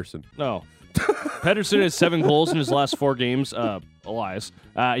 Marcus Pettersson. No. Pettersson has 7 goals in his last 4 games. Elias.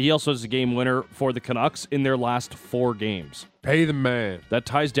 He also has a game winner for the Canucks in their last 4 games. Pay the man. That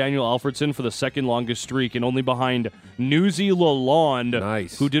ties Daniel Alfredsson for the second longest streak and only behind Newsy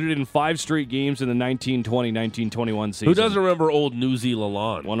Lalonde, who did it in 5 straight games in the 1920-1921 season. Who doesn't remember old Newsy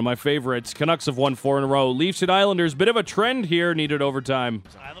Lalonde? One of my favorites. Canucks have won 4 in a row. Leafs and Islanders, bit of a trend here, needed overtime.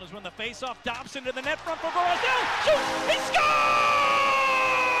 Islanders win the face-off. Dobson to the net front for Barzal. Shoots! He scores!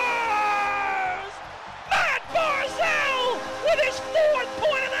 Matt Barzal with his 4th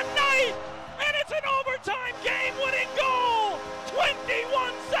point of the night, and it's an overtime game-winning goal.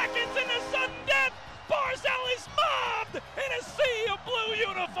 21 seconds into sudden death. Barzal is mobbed in a sea of blue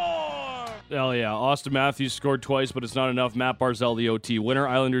uniform. Hell yeah. Austin Matthews scored twice, but it's not enough. Matt Barzal, the OT winner.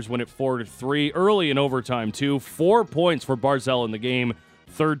 Islanders win it 4-3 early in overtime, too. 4 points for Barzal in the game.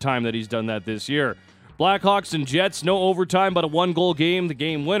 3rd time that he's done that this year. Blackhawks and Jets, no overtime, but a 1-goal game. The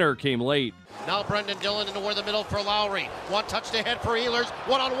game winner came late. Now Brendan Dillon into where the middle for Lowry. 1 touch to head for Ehlers.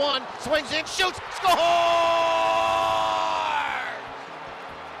 1-on-1. Swings in, shoots, score!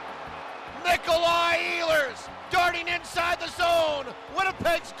 Nikolai Ehlers darting inside the zone.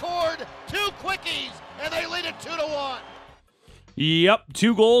 Winnipeg scored 2 quickies, and they lead it 2-1. Yep,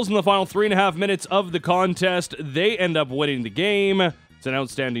 2 goals in the final 3.5 minutes of the contest. They end up winning the game. It's an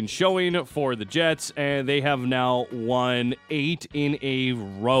outstanding showing for the Jets, and they have now won 8 in a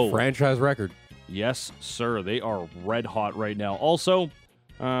row. Franchise record. Yes, sir. They are red hot right now. Also,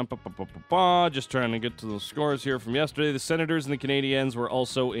 just trying to get to the scores here from yesterday. The Senators and the Canadiens were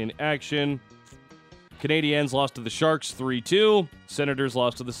also in action. Canadiens lost to the Sharks 3-2. Senators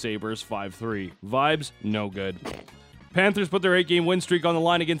lost to the Sabres 5-3. Vibes, no good. Panthers put their 8-game win streak on the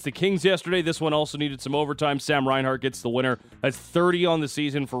line against the Kings yesterday. This one also needed some overtime. Sam Reinhart gets the winner. That's 30 on the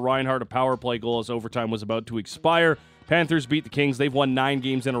season for Reinhart, a power play goal as overtime was about to expire. Panthers beat the Kings. They've won 9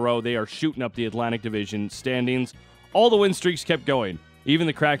 games in a row. They are shooting up the Atlantic Division standings. All the win streaks kept going. Even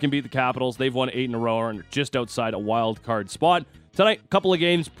the Kraken beat the Capitals. They've won 8 in a row and are just outside a wild card spot. Tonight, a couple of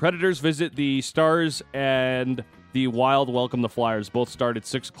games. Predators visit the Stars and the Wild welcome the Flyers. Both start at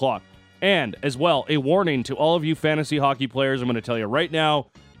 6 o'clock. And, as well, a warning to all of you fantasy hockey players. I'm going to tell you right now,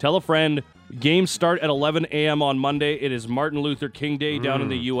 tell a friend, games start at 11 a.m. on Monday. It is Martin Luther King Day down in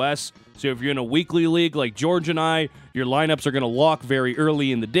the U.S., so if you're in a weekly league like George and I, your lineups are going to lock very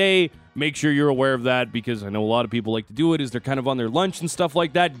early in the day. Make sure you're aware of that, because I know a lot of people like to do it as they're kind of on their lunch and stuff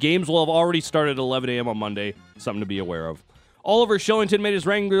like that. Games will have already started at 11 a.m. on Monday. Something to be aware of. Oliver Shillington made his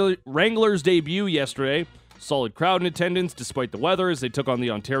Wranglers debut yesterday. Solid crowd in attendance despite the weather as they took on the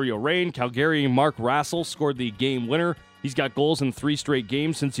Ontario Reign. Calgary Mark Rassel scored the game winner. He's got goals in 3 straight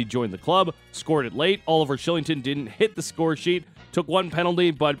games since he joined the club. Scored it late. Oliver Shillington didn't hit the score sheet. Took 1 penalty,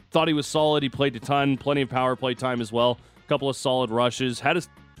 but thought he was solid. He played a ton. Plenty of power play time as well. A couple of solid rushes. Had a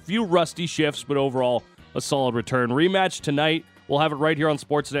few rusty shifts, but overall a solid return. Rematch tonight. We'll have it right here on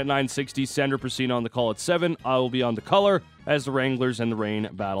Sportsnet 960. Sandra Prasina on the call at 7. I will be on the color as the Wranglers and the Reign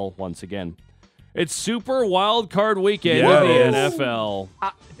battle once again. It's Super Wild Card Weekend in the NFL.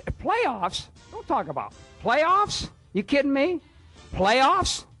 Playoffs? Don't talk about playoffs. You kidding me?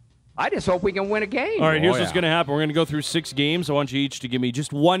 Playoffs? I just hope we can win a game. All right, here's what's going to happen. We're going to go through 6 games. I want you each to give me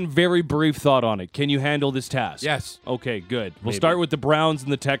just one very brief thought on it. Can you handle this task? Yes. Okay, good. We'll start with the Browns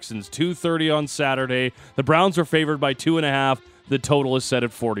and the Texans. 2:30 on Saturday. The Browns are favored by 2.5. The total is set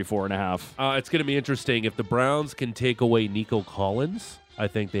at 44.5. It's going to be interesting. If the Browns can take away Nico Collins, I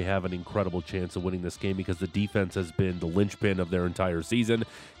think they have an incredible chance of winning this game because the defense has been the linchpin of their entire season.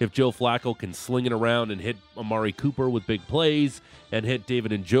 If Joe Flacco can sling it around and hit Amari Cooper with big plays and hit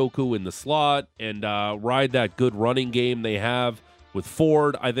David Njoku in the slot and ride that good running game they have with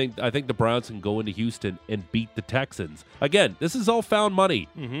Ford, I think the Browns can go into Houston and beat the Texans. Again, this is all found money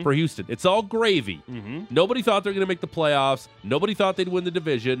for Houston. It's all gravy. Nobody thought they were going to make the playoffs. Nobody thought they'd win the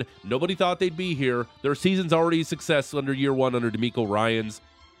division. Nobody thought they'd be here. Their season's already a success under year 1 under DeMeco Ryans.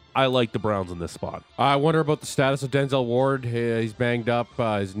 I like the Browns in this spot. I wonder about the status of Denzel Ward. He's banged up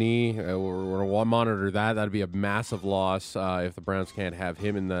his knee. We're going to monitor that. That'd be a massive loss if the Browns can't have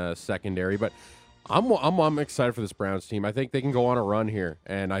him in the secondary. But I'm excited for this Browns team. I think they can go on a run here,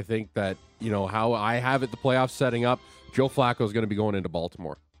 and I think that how I have it, the playoffs setting up. Joe Flacco is going to be going into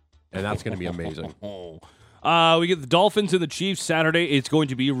Baltimore, and that's going to be amazing. We get the Dolphins and the Chiefs Saturday. It's going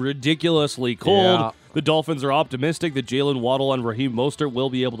to be ridiculously cold. Yeah. The Dolphins are optimistic that Jalen Waddle and Raheem Mostert will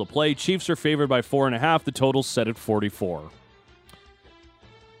be able to play. Chiefs are favored by 4.5. The total's set at 44.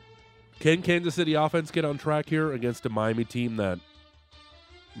 Can Kansas City offense get on track here against a Miami team that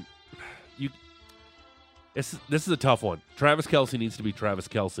this is a tough one. Travis Kelce needs to be Travis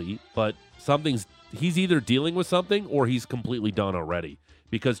Kelce, but he's either dealing with something or he's completely done already.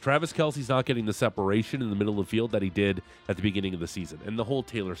 Because Travis Kelce's not getting the separation in the middle of the field that he did at the beginning of the season. And the whole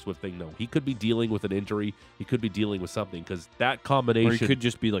Taylor Swift thing, no. He could be dealing with an injury. He could be dealing with something because that combination... Or he could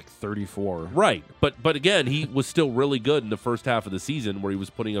just be like 34. Right. But again, he was still really good in the first half of the season where he was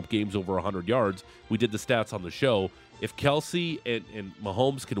putting up games over 100 yards. We did the stats on the show. If Kelce and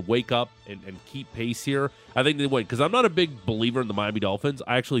Mahomes can wake up and keep pace here, I think they win. Because I'm not a big believer in the Miami Dolphins.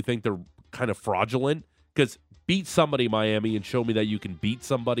 I actually think they're kind of fraudulent because... beat somebody, Miami, and show me that you can beat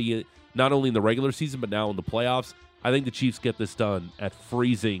somebody not only in the regular season but now in the playoffs. I think the Chiefs get this done at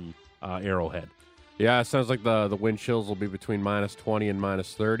freezing Arrowhead. Yeah, it sounds like the wind chills will be between -20 and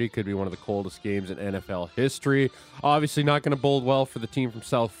 -30. Could be one of the coldest games in NFL history. Obviously not going to bode well for the team from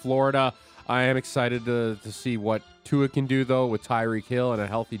South Florida. I am excited to see what Tua can do, though, with Tyreek Hill and a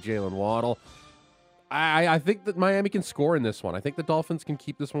healthy Jalen Waddle. I think that Miami can score in this one. I think the Dolphins can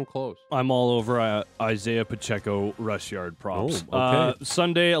keep this one close. I'm all over Isaiah Pacheco rush yard props. Oh, okay.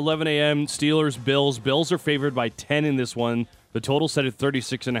 Sunday, 11 a.m., Steelers-Bills. Bills are favored by 10 in this one. The total set at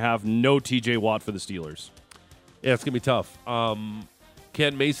 36.5. No TJ Watt for the Steelers. Yeah, it's going to be tough.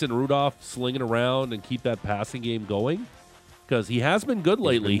 Can Mason Rudolph sling it around and keep that passing game going? Because he has been good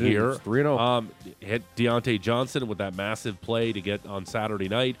lately here. 3-0. Hit Deontay Johnson with that massive play to get on Saturday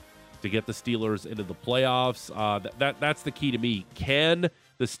night to get the Steelers into the playoffs. That's the key to me. Can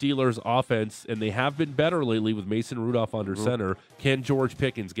the Steelers offense, and they have been better lately with Mason Rudolph under center, can George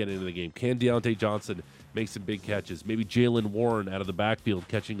Pickens get into the game? Can Deontay Johnson make some big catches? Maybe Jalen Warren out of the backfield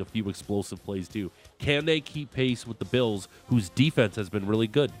catching a few explosive plays too. Can they keep pace with the Bills, whose defense has been really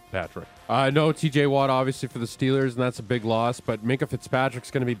good, Patrick? No TJ Watt, obviously, for the Steelers, and that's a big loss, but Minkah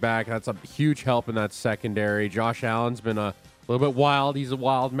Fitzpatrick's going to be back. That's a huge help in that secondary. Josh Allen's been a little bit wild. He's a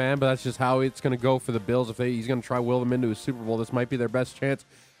wild man, but that's just how it's going to go for the Bills. If he's going to try will them into a Super Bowl, this might be their best chance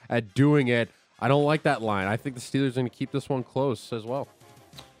at doing it. I don't like that line. I think the Steelers are going to keep this one close as well.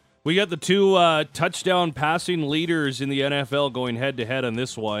 We got the two touchdown passing leaders in the NFL going head-to-head on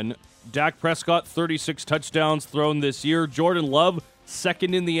this one. Dak Prescott, 36 touchdowns thrown this year. Jordan Love,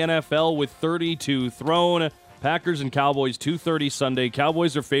 second in the NFL with 32 thrown. Packers and Cowboys, 2:30 Sunday.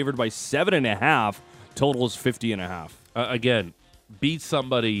 Cowboys are favored by 7.5. Total is 50.5. Again, beat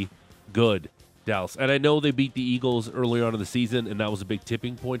somebody good, Dallas. And I know they beat the Eagles early on in the season, and that was a big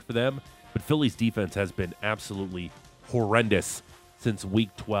tipping point for them. But Philly's defense has been absolutely horrendous since Week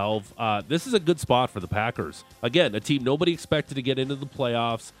 12. This is a good spot for the Packers. Again, a team nobody expected to get into the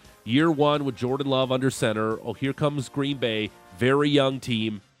playoffs. Year one with Jordan Love under center. Oh, here comes Green Bay. Very young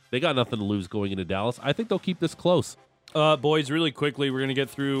team. They got nothing to lose going into Dallas. I think they'll keep this close. Boys, really quickly, we're going to get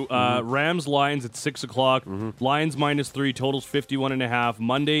through Rams Lions at 6 o'clock. Lions -3, totals 51.5.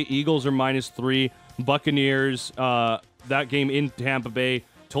 Monday, Eagles are -3. Buccaneers, that game in Tampa Bay,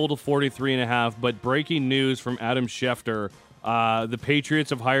 total 43.5. But breaking news from Adam Schefter, The Patriots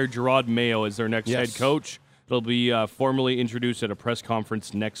have hired Gerard Mayo as their next head coach. It'll be formally introduced at a press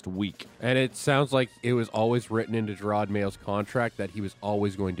conference next week. And it sounds like it was always written into Gerard Mayo's contract that he was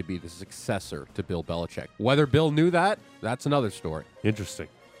always going to be the successor to Bill Belichick. Whether Bill knew that, that's another story. Interesting.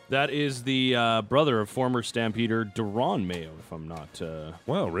 That is the brother of former Stampeder Deron Mayo, if I'm not...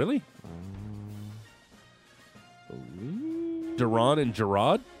 Wow, really? Deron and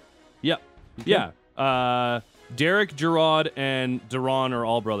Gerard? Yeah. Okay. Yeah. Derek, Gerard, and Deron are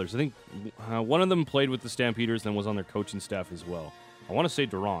all brothers. I think one of them played with the Stampeders and was on their coaching staff as well. I want to say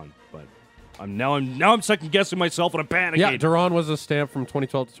Deron, but I'm second guessing myself and I'm panicking. Yeah, Deron was a stamp from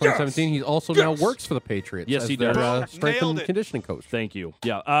 2012 to 2017. He also now works for the Patriots. Yes, as he their, does. strength and conditioning coach. Thank you.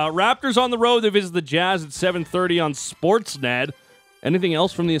 Yeah. Raptors on the road. They visit the Jazz at 7:30 on Sportsnet. Anything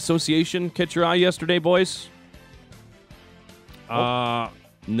else from the association catch your eye yesterday, boys?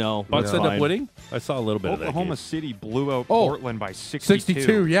 No. Bucks end up winning? I saw a little bit of that Oklahoma game. City blew out Portland by 62.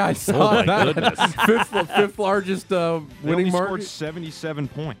 62, yeah, I saw that. Goodness. fifth largest They winning only mark. scored 77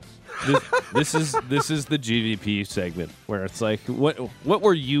 points. This is the GVP segment where it's like, what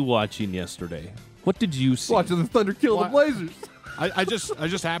were you watching yesterday? What did you see? Watching the Thunder kill the Blazers. I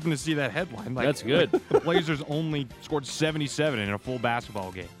just happened to see that headline. Like, That's good. The Blazers only scored 77 in a full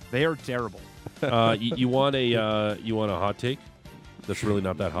basketball game. They are terrible. You want a hot take? That's really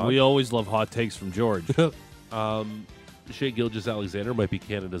not that hot. We always love hot takes from George. Shea Gilgeous-Alexander might be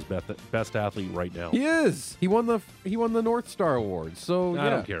Canada's best athlete right now. He is. He won the North Star Award. So I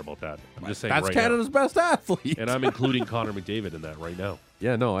don't care about that. I'm just saying that's right Canada's now. best athlete. And I'm including Connor McDavid in that right now.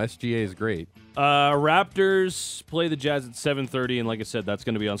 Yeah, no, SGA is great. Raptors play the Jazz at 7:30, and like I said, that's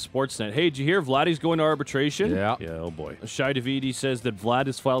going to be on Sportsnet. Hey, did you hear Vladdy's going to arbitration? Yeah. Yeah, oh boy. Shai Davidi says that Vlad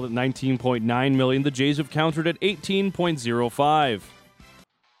has filed at $19.9 million. The Jays have countered at $18.05.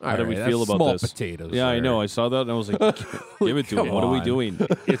 How do we feel about small this? potatoes Yeah, I there. know. I saw that and I was like, give it to him. Come What are we on. doing?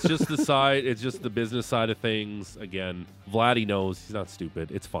 It's just the side. It's just the business side of things. Again, Vladdy knows he's not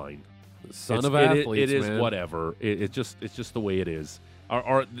stupid. It's fine. Son of athletes, It is man. whatever. It's just the way it is.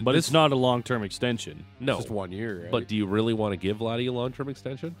 But it's not a long-term extension. No, Just 1 year, right? But do you really want to give Vladdy a long-term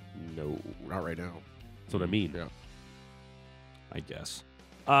extension? No, not right now. That's what I mean. Yeah. I guess.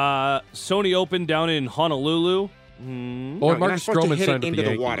 Sony Open down in Honolulu. Oh, you're Marcus not supposed to Stroman hit signed it with into the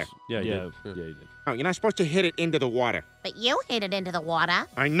Yankees. water. Yeah, he Yeah, did. yeah, he did. Oh, you're not supposed to hit it into the water. But you hit it into the water.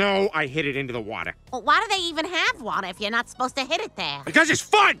 I know I hit it into the water. Well, why do they even have water if you're not supposed to hit it there? Because it's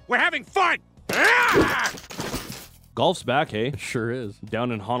fun! We're having fun! Ah! Golf's back, hey? Sure is.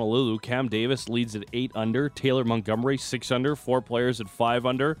 Down in Honolulu, Cam Davis leads at 8 under. Taylor Montgomery, 6 under. 4 players at 5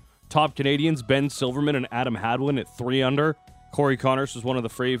 under. Top Canadians, Ben Silverman and Adam Hadwin at 3 under. Corey Connors was one of the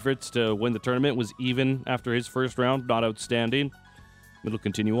favorites to win the tournament, was even after his first round, not outstanding. It'll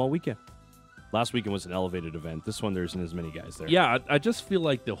continue all weekend. Last weekend was an elevated event. This one, there isn't as many guys there. Yeah, I just feel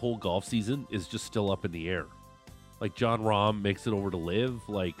like the whole golf season is just still up in the air. Like John Rahm makes it over to live.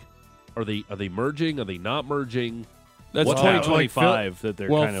 Like, are they merging? Are they not merging? That's What's 2025 that they're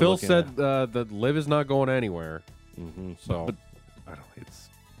kind of Phil looking said at. that Liv is not going anywhere. Mm-hmm. So But I don't.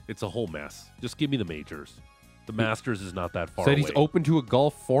 It's a whole mess. Just give me the majors. The Masters is not that far said away. he's open to a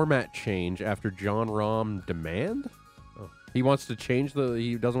golf format change after John Rahm demand. Oh. He wants to change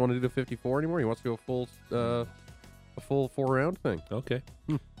he doesn't want to do the 54 anymore. He wants to do a full 4-round thing. Okay.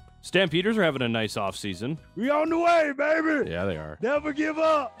 Stampeders are having a nice offseason. We on the way, baby. Yeah, they are. Never give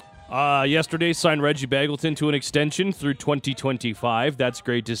up. Yesterday signed Reggie Bagleton to an extension through 2025. That's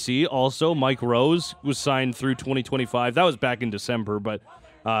great to see. Also, Mike Rose was signed through 2025. That was back in December, but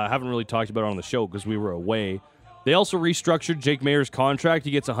haven't really talked about it on the show because we were away. They also restructured Jake Mayer's contract.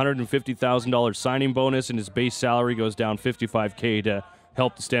 He gets a $150,000 signing bonus, and his base salary goes down $55K to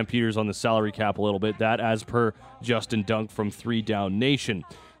help the Stampeders on the salary cap a little bit. That as per Justin Dunk from 3 Down Nation.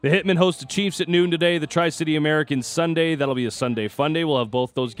 The Hitmen host the Chiefs at noon today. The Tri-City Americans Sunday. That'll be a Sunday fun day. We'll have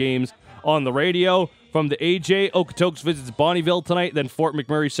both those games on the radio. From the AJ, Okotoks visits Bonnieville tonight, then Fort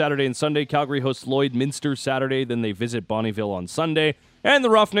McMurray Saturday and Sunday. Calgary hosts Lloydminster Saturday, then they visit Bonnieville on Sunday. And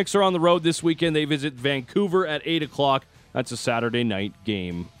the Roughnecks are on the road this weekend. They visit Vancouver at 8 o'clock. That's a Saturday night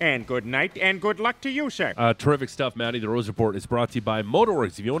game. And good night and good luck to you, sir. Terrific stuff, Matty. The Rose Report is brought to you by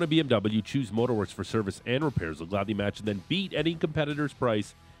Motorworks. If you own a BMW, choose Motorworks for service and repairs. They'll gladly match and then beat any competitor's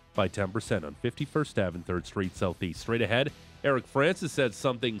price by 10% on 51st Ave and 3rd Street Southeast. Straight ahead, Eric Francis said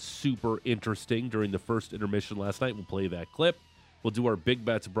something super interesting during the first intermission last night. We'll play that clip. We'll do our big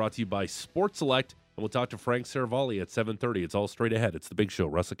bets brought to you by Sports Select, and we'll talk to Frank Saravalli at 7:30. It's all straight ahead. It's the big show,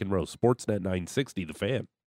 Russick and Rose, Sportsnet 960, The Fan.